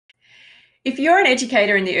If you're an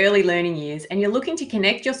educator in the early learning years and you're looking to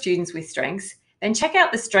connect your students with strengths, then check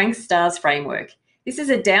out the Strength Stars framework. This is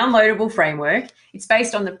a downloadable framework. It's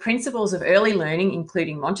based on the principles of early learning,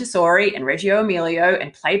 including Montessori and Reggio Emilio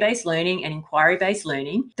and play-based learning and inquiry-based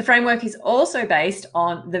learning. The framework is also based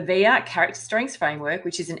on the VIA Character Strengths framework,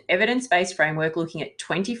 which is an evidence-based framework looking at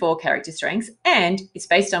 24 character strengths, and it's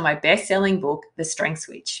based on my best-selling book, The Strength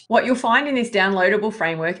Switch. What you'll find in this downloadable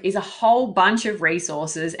framework is a whole bunch of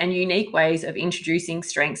resources and unique ways of introducing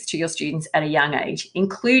strengths to your students at a young age,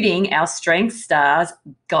 including our Strength Stars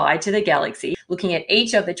Guide to the Galaxy, looking at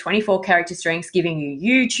each of the 24 character strengths, giving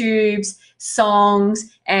you YouTubes,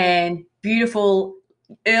 songs, and beautiful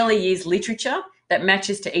early years literature that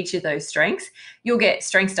matches to each of those strengths. You'll get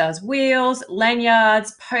Strength Stars wheels,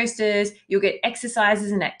 lanyards, posters. You'll get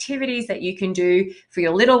exercises and activities that you can do for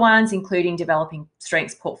your little ones, including developing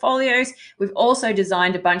strengths portfolios. We've also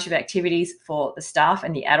designed a bunch of activities for the staff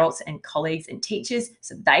and the adults and colleagues and teachers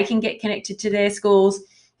so they can get connected to their schools.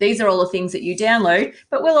 These are all the things that you download,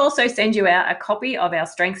 but we'll also send you out a copy of our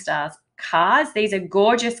Strength Stars cards. These are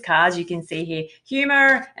gorgeous cards. You can see here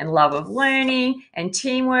humor and love of learning and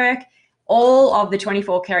teamwork. All of the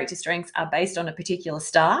 24 character strengths are based on a particular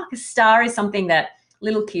star. A star is something that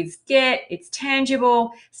little kids get. It's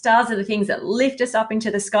tangible. Stars are the things that lift us up into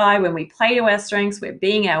the sky when we play to our strengths. We're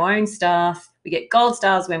being our own stars. We get gold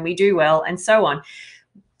stars when we do well, and so on.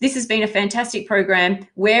 This has been a fantastic program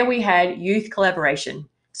where we had youth collaboration.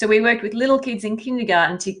 So we worked with little kids in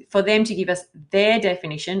kindergarten for them to give us their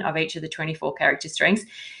definition of each of the 24 character strengths.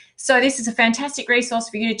 So this is a fantastic resource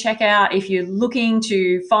for you to check out if you're looking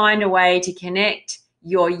to find a way to connect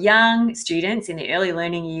your young students in the early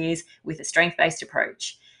learning years with a strength-based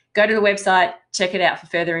approach. Go to the website, check it out for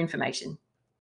further information.